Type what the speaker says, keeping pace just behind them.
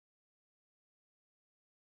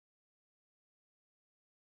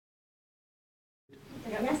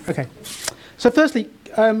Okay. So firstly,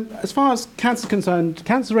 as far as cancer is concerned,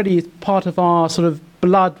 cancer already is part of our sort of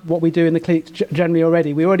blood, what we do in the clinic generally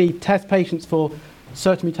already. We already test patients for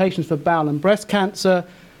certain mutations for bowel and breast cancer.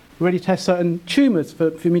 We already test certain tumours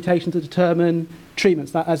for mutations to determine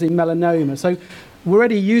treatments, that as in melanoma. So we're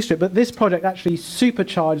already used to it, but this project actually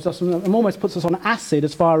supercharges us and almost puts us on acid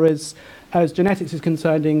as far as genetics is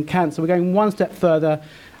concerned in cancer. We're going one step further,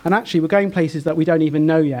 and actually we're going places that we don't even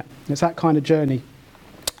know yet. It's that kind of journey.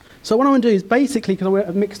 So what I want to do is basically, because we're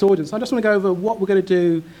a mixed audience, I just want to go over what we're going to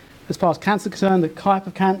do as far as cancer is concerned, the type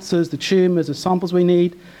of cancers, the tumours, the samples we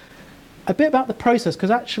need, a bit about the process,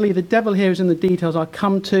 because actually the devil here is in the details I'll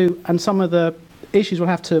come to, and some of the issues we'll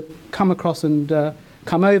have to come across and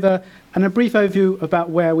come over, and a brief overview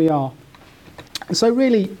about where we are. And so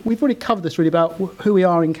really, we've already covered this really about who we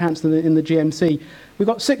are in cancer in the GMC. We've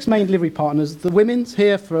got 6 main delivery partners. The women's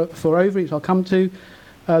here for ovary, which I'll come to,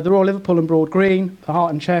 the Royal Liverpool and Broad Green, the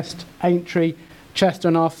Heart and Chest, Aintree, Chester,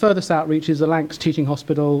 and our furthest outreach is the Lancs Teaching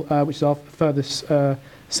Hospital, which is our furthest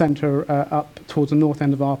centre up towards the north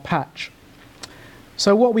end of our patch.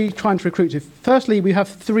 So what are we trying to recruit to? Firstly, we have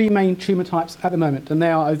 3 main tumour types at the moment, and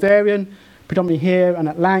they are ovarian, predominantly here and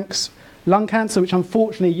at Lancs, lung cancer, which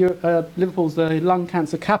unfortunately Liverpool's the lung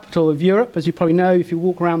cancer capital of Europe. As you probably know, if you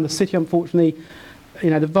walk around the city, unfortunately,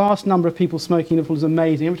 the vast number of people smoking in Liverpool is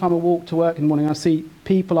amazing. Every time I walk to work in the morning, I see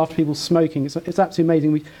people after people smoking. It's absolutely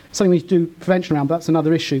amazing. Something we need to do prevention around, but that's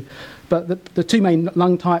another issue. But the 2 main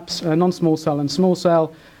lung types, non-small cell and small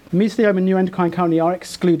cell, mesothelioma and neuroendocrine currently are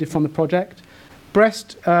excluded from the project.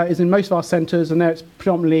 Breast is in most of our centres, and there it's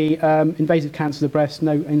predominantly invasive cancer of the breast,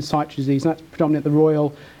 no in situ disease, and that's predominantly at the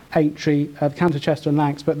Royal, Aintree, Cancer Chester and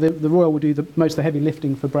Lancs, but the Royal will do most of the heavy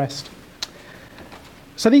lifting for breast.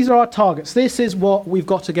 So these are our targets. This is what we've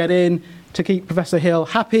got to get in to keep Professor Hill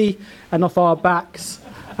happy and off our backs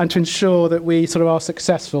and to ensure that we sort of are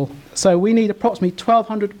successful. So we need approximately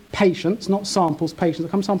 1,200 patients, not samples, patients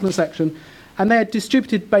that come sample in a section, and they're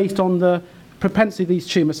distributed based on the propensity of these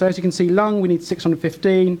tumours. So as you can see, lung, we need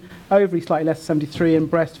 615, ovary slightly less, 73, and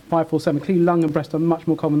breast, 547. Clearly lung and breast are much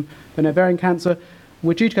more common than ovarian cancer.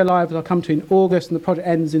 We're due to go live, as I'll come to, in August, and the project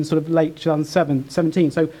ends in sort of late 2017.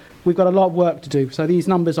 So we've got a lot of work to do. So these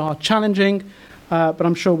numbers are challenging, but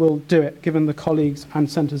I'm sure we'll do it, given the colleagues and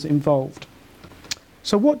centres involved.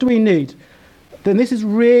 So what do we need? Then this is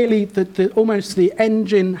really almost the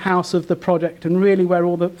engine house of the project, and really where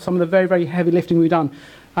some of the very, very heavy lifting we've done.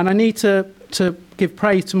 And I need to give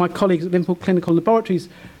praise to my colleagues at Liverpool Clinical Laboratories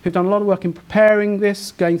who've done a lot of work in preparing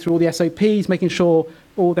this, going through all the SOPs, making sure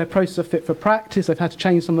all their processes are fit for practice. They've had to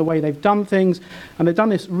change some of the way they've done things, and they've done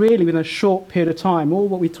this really within a short period of time. All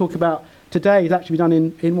what we talk about today is actually done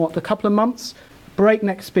in what, a couple of months?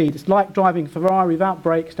 Breakneck speed. It's like driving a Ferrari without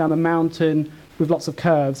brakes down a mountain with lots of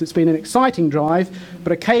curves. It's been an exciting drive,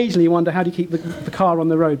 but occasionally you wonder how do you keep the car on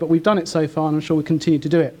the road. But we've done it so far, and I'm sure we'll continue to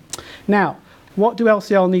do it. Now, what do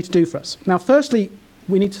LCL need to do for us? Now, firstly,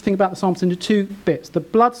 we need to think about the samples into 2 bits. The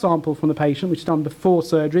blood sample from the patient, which is done before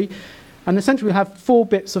surgery, and essentially we have 4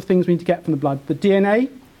 bits of things we need to get from the blood. The DNA,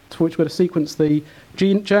 to which we're going to sequence the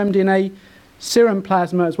germ DNA, serum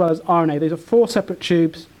plasma, as well as RNA. These are 4 separate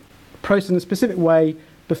tubes processed in a specific way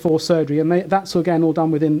before surgery, and that's again all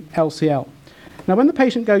done within LCL. Now, when the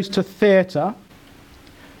patient goes to theatre,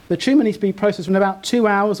 the tumour needs to be processed in about 2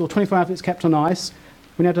 hours or 24 hours if it's kept on ice.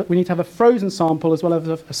 We need to have a frozen sample as well as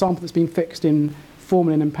a sample that's been fixed in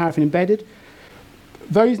formalin and paraffin embedded.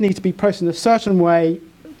 Those need to be processed in a certain way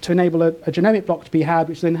to enable a genomic block to be had,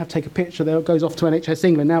 which then have to take a picture that goes off to NHS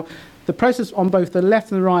England. Now, the process on both the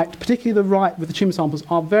left and the right, particularly the right with the tumour samples,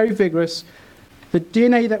 are very vigorous. The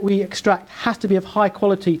DNA that we extract has to be of high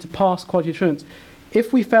quality to pass quality assurance.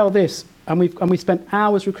 If we fail this, and we spent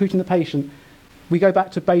hours recruiting the patient, we go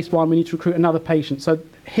back to base 1, we need to recruit another patient. So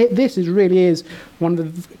this really is one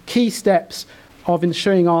of the key steps of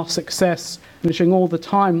ensuring our success and ensuring all the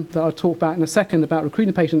time that I'll talk about in a second about recruiting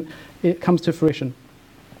a patient, it comes to fruition.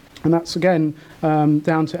 And that's, again, down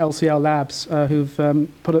to LCL Labs, who've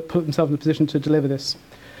put themselves in a position to deliver this.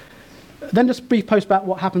 Then just a brief post about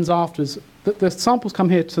what happens afterwards. The samples come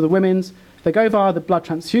here to the women's. They go via the blood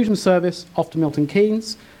transfusion service off to Milton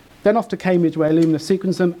Keynes, then off to Cambridge where Illumina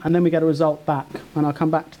sequence them, and then we get a result back. And I'll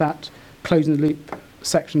come back to that closing the loop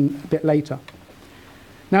section a bit later.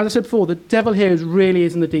 Now, as I said before, the devil here really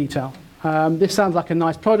is in the detail. This sounds like a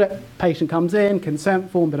nice project. Patient comes in,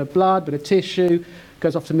 consent form, bit of blood, bit of tissue,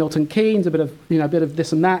 goes off to Milton Keynes, a bit of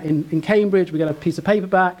this and that in Cambridge. We get a piece of paper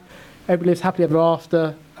back. Everybody lives happily ever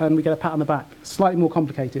after, and we get a pat on the back. Slightly more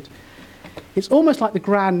complicated. It's almost like the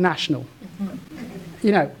Grand National.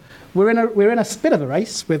 We're in a bit of a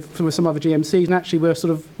race with some other GMCs, and actually we're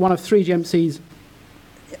sort of one of 3 GMCs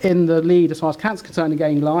in the lead as far as cancer concerned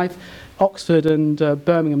again live, Oxford and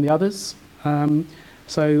Birmingham the others.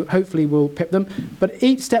 So hopefully we'll pip them. But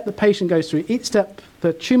each step the patient goes through, each step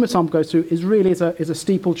the tumour sample goes through is really is a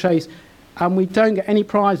steeplechase, and we don't get any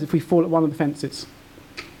prize if we fall at one of the fences.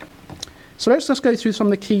 So let's just go through some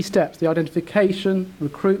of the key steps: the identification,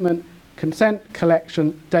 recruitment, consent,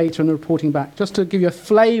 collection, data, and the reporting back, just to give you a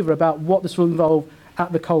flavour about what this will involve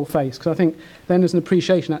at the coal face, because I think then there's an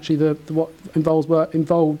appreciation actually the work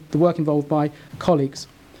involved by colleagues.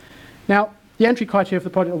 Now, the entry criteria for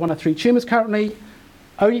the project are 1 of 3 tumours currently.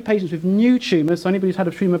 Only patients with new tumours, so anybody who's had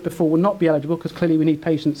a tumour before will not be eligible, because clearly we need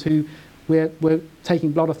patients who we're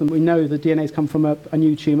taking blood off them. We know the DNA has come from a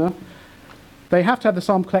new tumour. They have to have the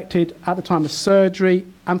sample collected at the time of surgery,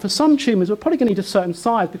 and for some tumours we're probably going to need a certain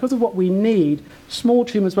size because of what we need. Small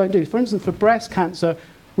tumours won't do. For instance, for breast cancer,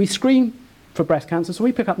 we screen for breast cancer, so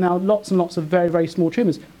we pick up now lots and lots of very, very small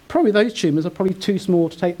tumours. Probably those tumours are probably too small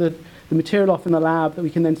to take the material off in the lab that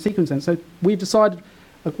we can then sequence in. So we've decided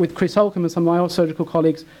with Chris Holcomb and some of my other surgical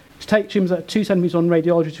colleagues to take tumours that are 2 centimetres on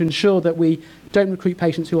radiology to ensure that we don't recruit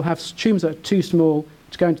patients who will have tumours that are too small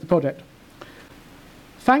to go into the project.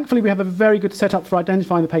 Thankfully, we have a very good setup for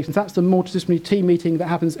identifying the patients. That's the multidisciplinary team meeting that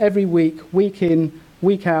happens every week in,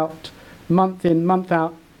 week out, month in, month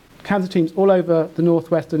out. Cancer teams all over the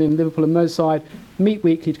Northwest and in Liverpool and Merseyside meet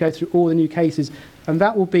weekly to go through all the new cases, and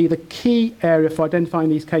that will be the key area for identifying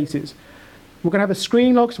these cases. We're going to have a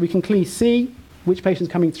screen log so we can clearly see which patients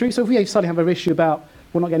are coming through. So if we suddenly have an issue about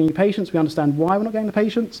we're not getting any patients, we understand why we're not getting the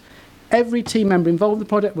patients. Every team member involved in the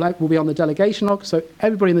project will be on the delegation log, so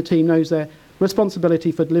everybody in the team knows their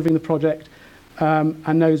responsibility for delivering the project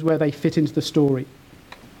and knows where they fit into the story.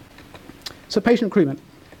 So patient recruitment.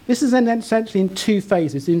 This is then essentially in 2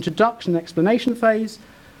 phases. The introduction and explanation phase,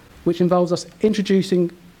 which involves us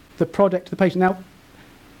introducing the project to the patient. Now,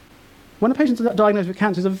 when a patient's diagnosed with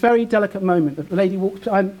cancer, it's a very delicate moment. The lady walks.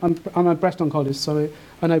 I'm a breast oncologist, so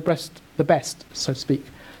I know breast the best, so to speak.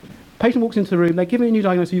 Patient walks into the room. They give me a new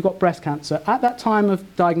diagnosis. You've got breast cancer. At that time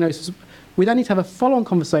of diagnosis, we then need to have a follow-on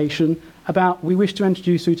conversation about we wish to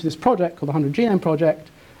introduce you to this project called the 100 Genome Project,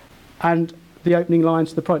 and the opening lines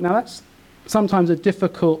to the project. Now that's sometimes a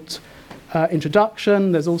difficult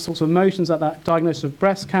introduction. There's all sorts of emotions at that diagnosis of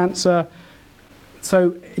breast cancer,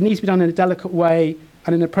 so it needs to be done in a delicate way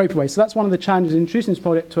and in an appropriate way. So that's one of the challenges in introducing this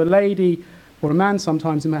project to a lady or a man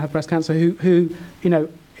sometimes who may have breast cancer who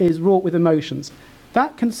is wrought with emotions.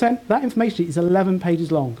 That consent, that information sheet is 11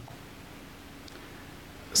 pages long.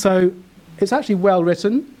 So it's actually well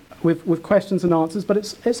written with questions and answers, but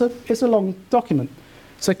it's a long document.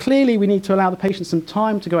 So clearly we need to allow the patient some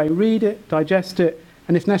time to go and read it, digest it,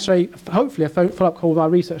 and if necessary, hopefully a follow-up call with our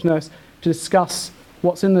research nurse to discuss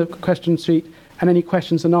what's in the question sheet and any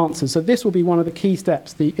questions and answers. So this will be one of the key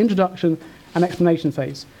steps, the introduction and explanation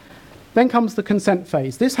phase. Then comes the consent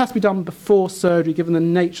phase. This has to be done before surgery, given the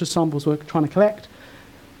nature of samples we're trying to collect.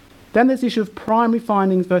 Then there's the issue of primary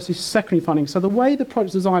findings versus secondary findings. So the way the project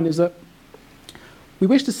is designed is that we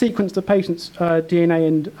wish to sequence the patient's DNA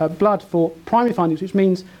and blood for primary findings, which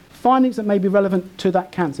means findings that may be relevant to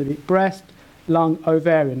that cancer, be it breast, lung,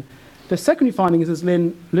 ovarian. The secondary findings, as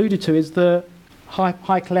Lynn alluded to, is the high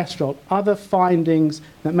cholesterol, other findings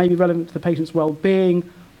that may be relevant to the patient's well-being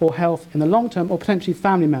or health in the long term, or potentially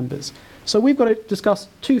family members. So we've got to discuss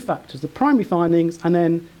 2 factors, the primary findings and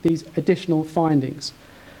then these additional findings.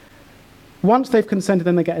 Once they've consented,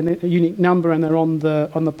 then they get a unique number and they're on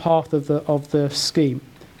the path of the scheme.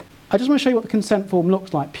 I just want to show you what the consent form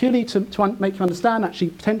looks like, purely to make you understand actually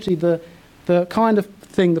potentially the kind of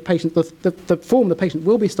thing the patient, the form the patient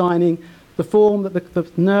will be signing, the form that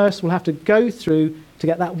the nurse will have to go through to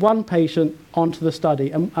get that one patient onto the study,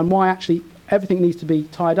 and why actually everything needs to be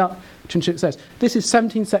tied up to ensure success. This is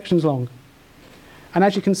 17 sections long. And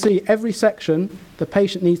as you can see, every section, the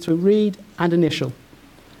patient needs to read and initial.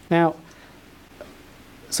 Now,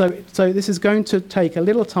 so this is going to take a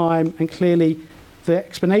little time, and clearly the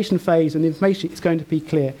explanation phase and the information is going to be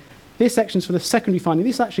clear. This section is for the secondary finding.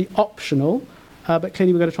 This is actually optional, but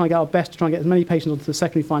clearly we're going to try and get our best to try and get as many patients onto the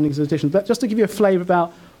secondary findings as additional. But just to give you a flavour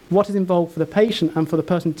about what is involved for the patient and for the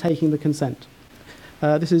person taking the consent.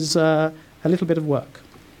 This is a little bit of work.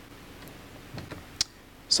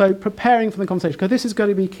 So preparing for the conversation, because this is going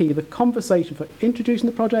to be key, the conversation for introducing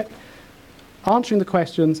the project, answering the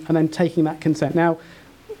questions, and then taking that consent. Now,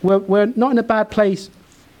 we're not in a bad place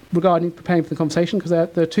regarding preparing for the conversation, because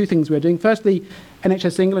there are 2 things we're doing. Firstly,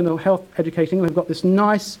 NHS England or Health Education England have got this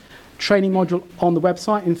nice training module on the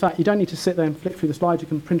website. In fact, you don't need to sit there and flick through the slides. You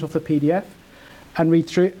can print off the PDF and read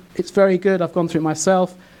through it. It's very good. I've gone through it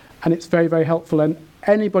myself, and it's very, very helpful. And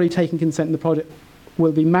anybody taking consent in the project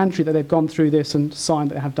will be mandatory that they've gone through this and signed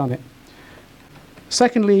that they have done it.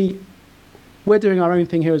 Secondly, we're doing our own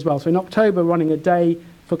thing here as well. So in October, running a day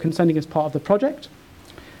for consenting as part of the project.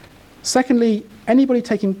 Secondly, anybody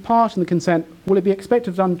taking part in the consent, will it be expected to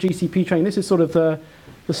have done GCP training? This is sort of the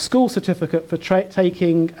school certificate for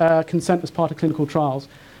taking consent as part of clinical trials.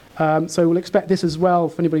 So we'll expect this as well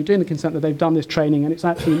for anybody doing the consent, that they've done this training, and it's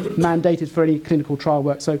actually mandated for any clinical trial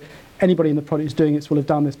work. So anybody in the project who's doing this will have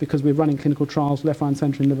done this, because we're running clinical trials left, right and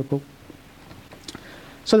centre in Liverpool.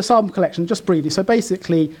 So the sample collection, just briefly. So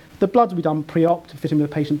basically, the blood will be done pre-op to fit in with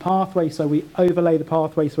the patient pathway. So we overlay the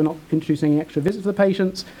pathway so we're not introducing any extra visits for the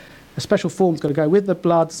patients. A special form's got to go with the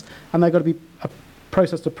bloods, and they've got to be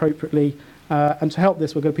processed appropriately. And to help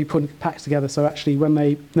this, we're going to be putting packs together. So actually, when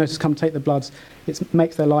nurses come take the bloods, it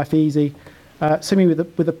makes their life easy. Similarly,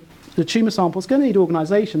 with the tumour sample, it's going to need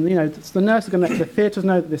organisation. You know, the nurse is going to let the theatres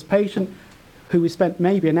know that this patient, who we spent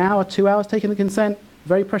maybe an hour, 2 hours taking the consent,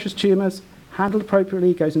 very precious tumours, handled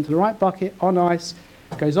appropriately, goes into the right bucket on ice,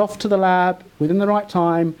 goes off to the lab within the right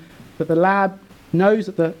time, that the lab knows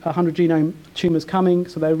that the 100 genome tumour's coming,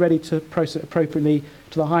 so they're ready to process it appropriately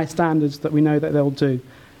to the high standards that we know that they'll do.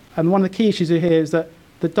 And one of the key issues here is that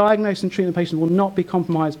the diagnosis and treatment of the patient will not be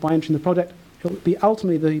compromised by entering the project. It will be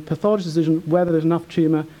ultimately the pathologist's decision whether there's enough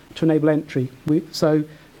tumour to enable entry. So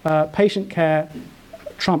patient care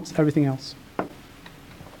trumps everything else.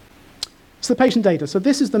 So the patient data. So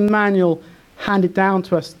this is the manual handed down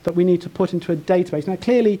to us that we need to put into a database. Now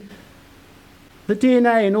clearly, the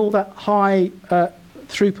DNA and all that high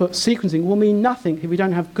throughput sequencing will mean nothing if we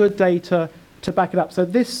don't have good data to back it up. So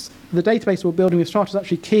the database we're building with Strata is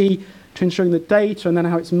actually key to ensuring the data and then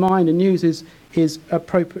how it's mined and used is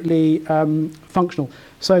appropriately functional.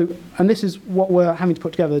 So, and this is what we're having to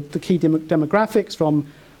put together, the key demographics from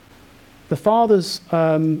the father's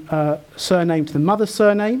surname to the mother's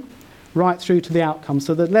surname, right through to the outcome.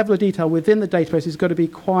 So the level of detail within the database is going to be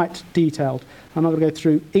quite detailed. I'm not going to go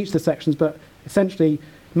through each of the sections, but essentially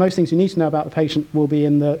most things you need to know about the patient will be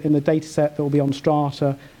in the data set that will be on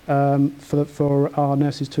Strata for our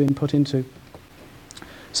nurses to input into.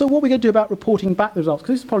 So what we're going to do about reporting back the results,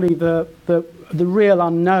 because this is probably the real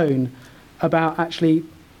unknown about actually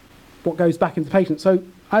what goes back into the patient. So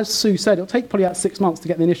as Sue said, it'll take probably about 6 months to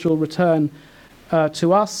get the initial return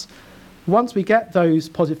to us. Once we get those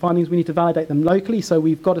positive findings, we need to validate them locally. So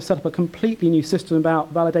we've got to set up a completely new system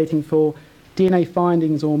about validating for DNA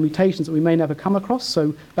findings or mutations that we may never come across.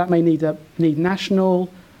 So that may need national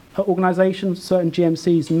organisations. Certain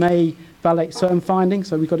GMCs may validate certain findings.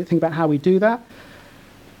 So we've got to think about how we do that.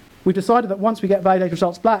 We've decided that once we get validated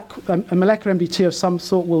results back, a molecular MDT of some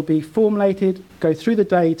sort will be formulated, go through the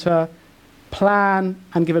data, plan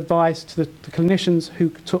and give advice to the clinicians who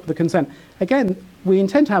took the consent. Again, we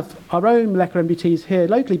intend to have our own molecular MDTs here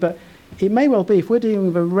locally, but it may well be, if we're dealing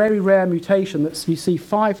with a very rare mutation that you see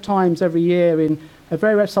 5 times every year in a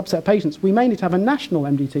very rare subset of patients, we may need to have a national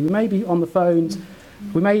MDT. We may be on the phones.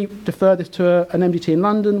 We may defer this to an MDT in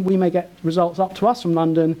London. We may get results up to us from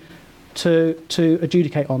London to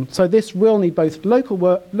adjudicate on. So this will need both local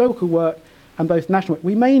work and both national work.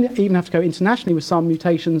 We may even have to go internationally with some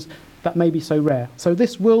mutations that may be so rare. So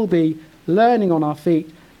this will be learning on our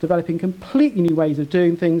feet, developing completely new ways of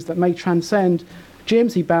doing things that may transcend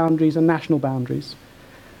GMC boundaries and national boundaries.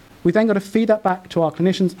 We've then got to feed that back to our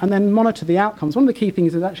clinicians and then monitor the outcomes. One of the key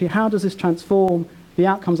things is actually how does this transform the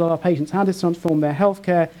outcomes of our patients? How does this transform their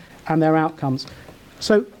healthcare and their outcomes?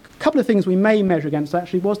 So a couple of things we may measure against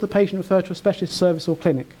actually: was the patient referred to a specialist service or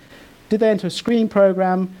clinic? Did they enter a screening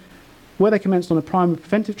program? Were they commenced on a primary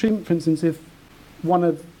preventive treatment? For instance, if one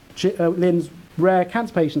of Lynn's rare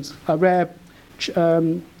cancer patients, rare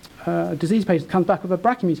disease patient comes back with a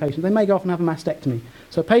BRCA mutation, they may go off and have a mastectomy.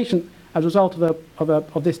 So a patient, as a result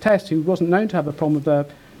of this test, who wasn't known to have a problem with a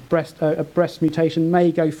breast mutation,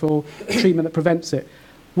 may go for treatment that prevents it.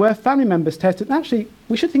 Where family members tested, actually,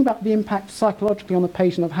 we should think about the impact psychologically on the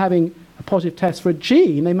patient of having a positive test for a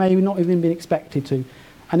gene they may not even been expected to.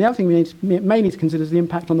 And the other thing we may need to consider is the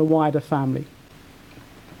impact on the wider family.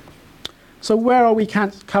 So where are we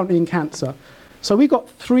currently in cancer? So we've got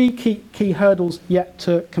 3 key hurdles yet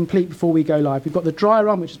to complete before we go live. We've got the dry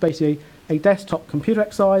run, which is basically a desktop computer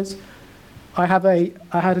exercise. I had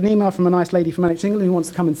an email from a nice lady from NHS England who wants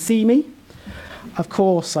to come and see me. Of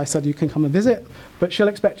course, I said you can come and visit, but she'll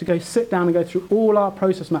expect to go sit down and go through all our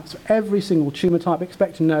process maps for every single tumour type,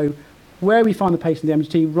 expect to know where we find the patient in the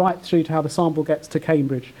MDT, right through to how the sample gets to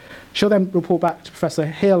Cambridge. She'll then report back to Professor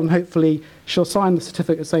Hill, and hopefully she'll sign the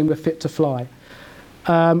certificate saying we're fit to fly.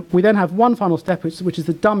 We then have one final step, which is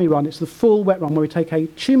the dummy run. It's the full wet run, where we take a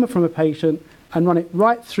tumour from a patient and run it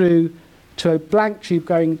right through to a blank tube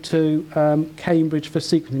going to Cambridge for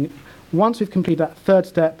sequencing. Once we've completed that third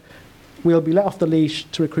step, we'll be let off the leash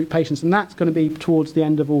to recruit patients, and that's going to be towards the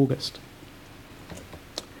end of August.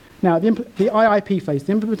 Now, the IIP phase,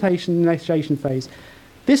 the implementation and initiation phase,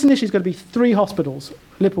 this initially is going to be 3 hospitals,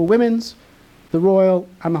 Liverpool Women's, the Royal,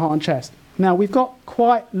 and the Heart and Chest. Now, we've got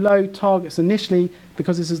quite low targets initially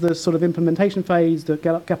because this is the sort of implementation phase, the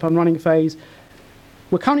get up and running phase.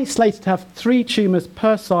 We're currently slated to have 3 tumours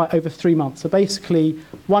per site over 3 months, so basically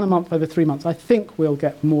 1 a month over 3 months. I think we'll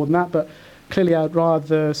get more than that, but clearly I'd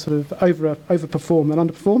rather sort of overperform than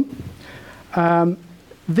underperform.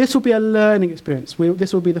 This will be a learning experience.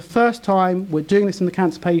 This will be the first time we're doing this in the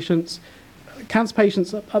cancer patients. Cancer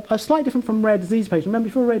patients are slightly different from rare disease patients. Remember,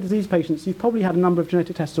 for rare disease patients, you've probably had a number of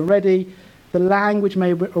genetic tests already. The language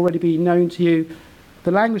may already be known to you.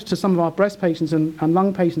 The language to some of our breast patients and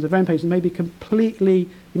lung patients, ovarian patients, may be completely,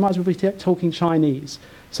 you might as well be talking Chinese.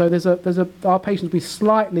 So our patients will be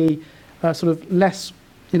slightly sort of less,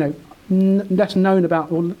 less known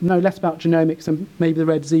about, or know less about genomics than maybe the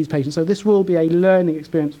rare disease patients. So this will be a learning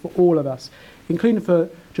experience for all of us, including for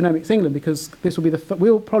Genomics England, because this will be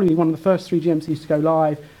we'll probably be one of the first 3 GMCs to go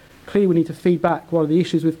live. Clearly, we need to feed back what are the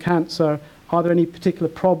issues with cancer. Are there any particular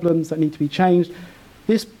problems that need to be changed?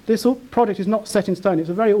 This project is not set in stone. It's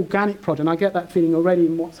a very organic project, and I get that feeling already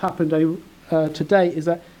in what's happened to date, is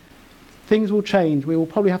that things will change. We will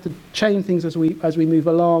probably have to change things as we move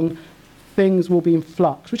along. Things will be in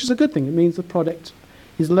flux, which is a good thing. It means the product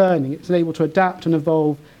is learning. It's able to adapt and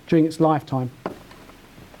evolve during its lifetime.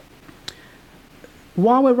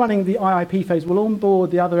 While we're running the IIP phase, we'll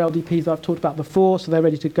onboard the other LDPs that I've talked about before, so they're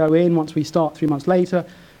ready to go in once we start 3 months later.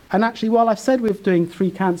 And actually, while I've said we're doing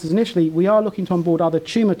 3 cancers initially, we are looking to onboard other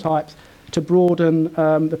tumour types to broaden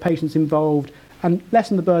the patients involved and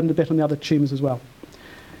lessen the burden a bit on the other tumours as well.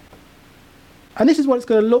 And this is what it's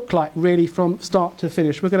going to look like, really, from start to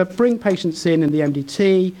finish. We're going to bring patients in the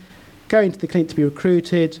MDT, go into the clinic to be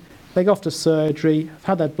recruited, they go off to surgery, have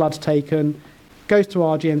had their blood taken, goes to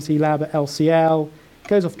our GMC lab at LCL,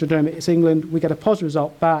 goes off to Genomic England, we get a positive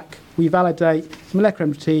result back, we validate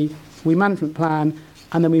molecular MDT, we management plan,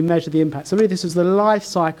 and then we measure the impact. So really this is the life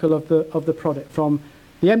cycle of the product, from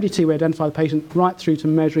the MDT we identify the patient right through to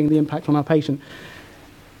measuring the impact on our patient.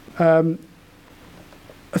 A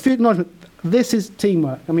few acknowledgements. This is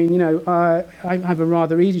teamwork. I mean, I have a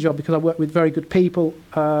rather easy job because I work with very good people,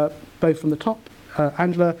 both from the top,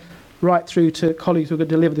 Angela, right through to colleagues who are going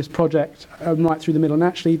to deliver this project, right through the middle. And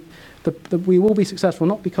actually, we will be successful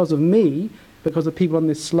not because of me, because of people on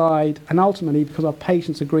this slide, and ultimately because our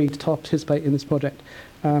patients agreed to participate in this project.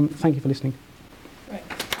 Thank you for listening.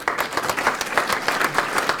 Right.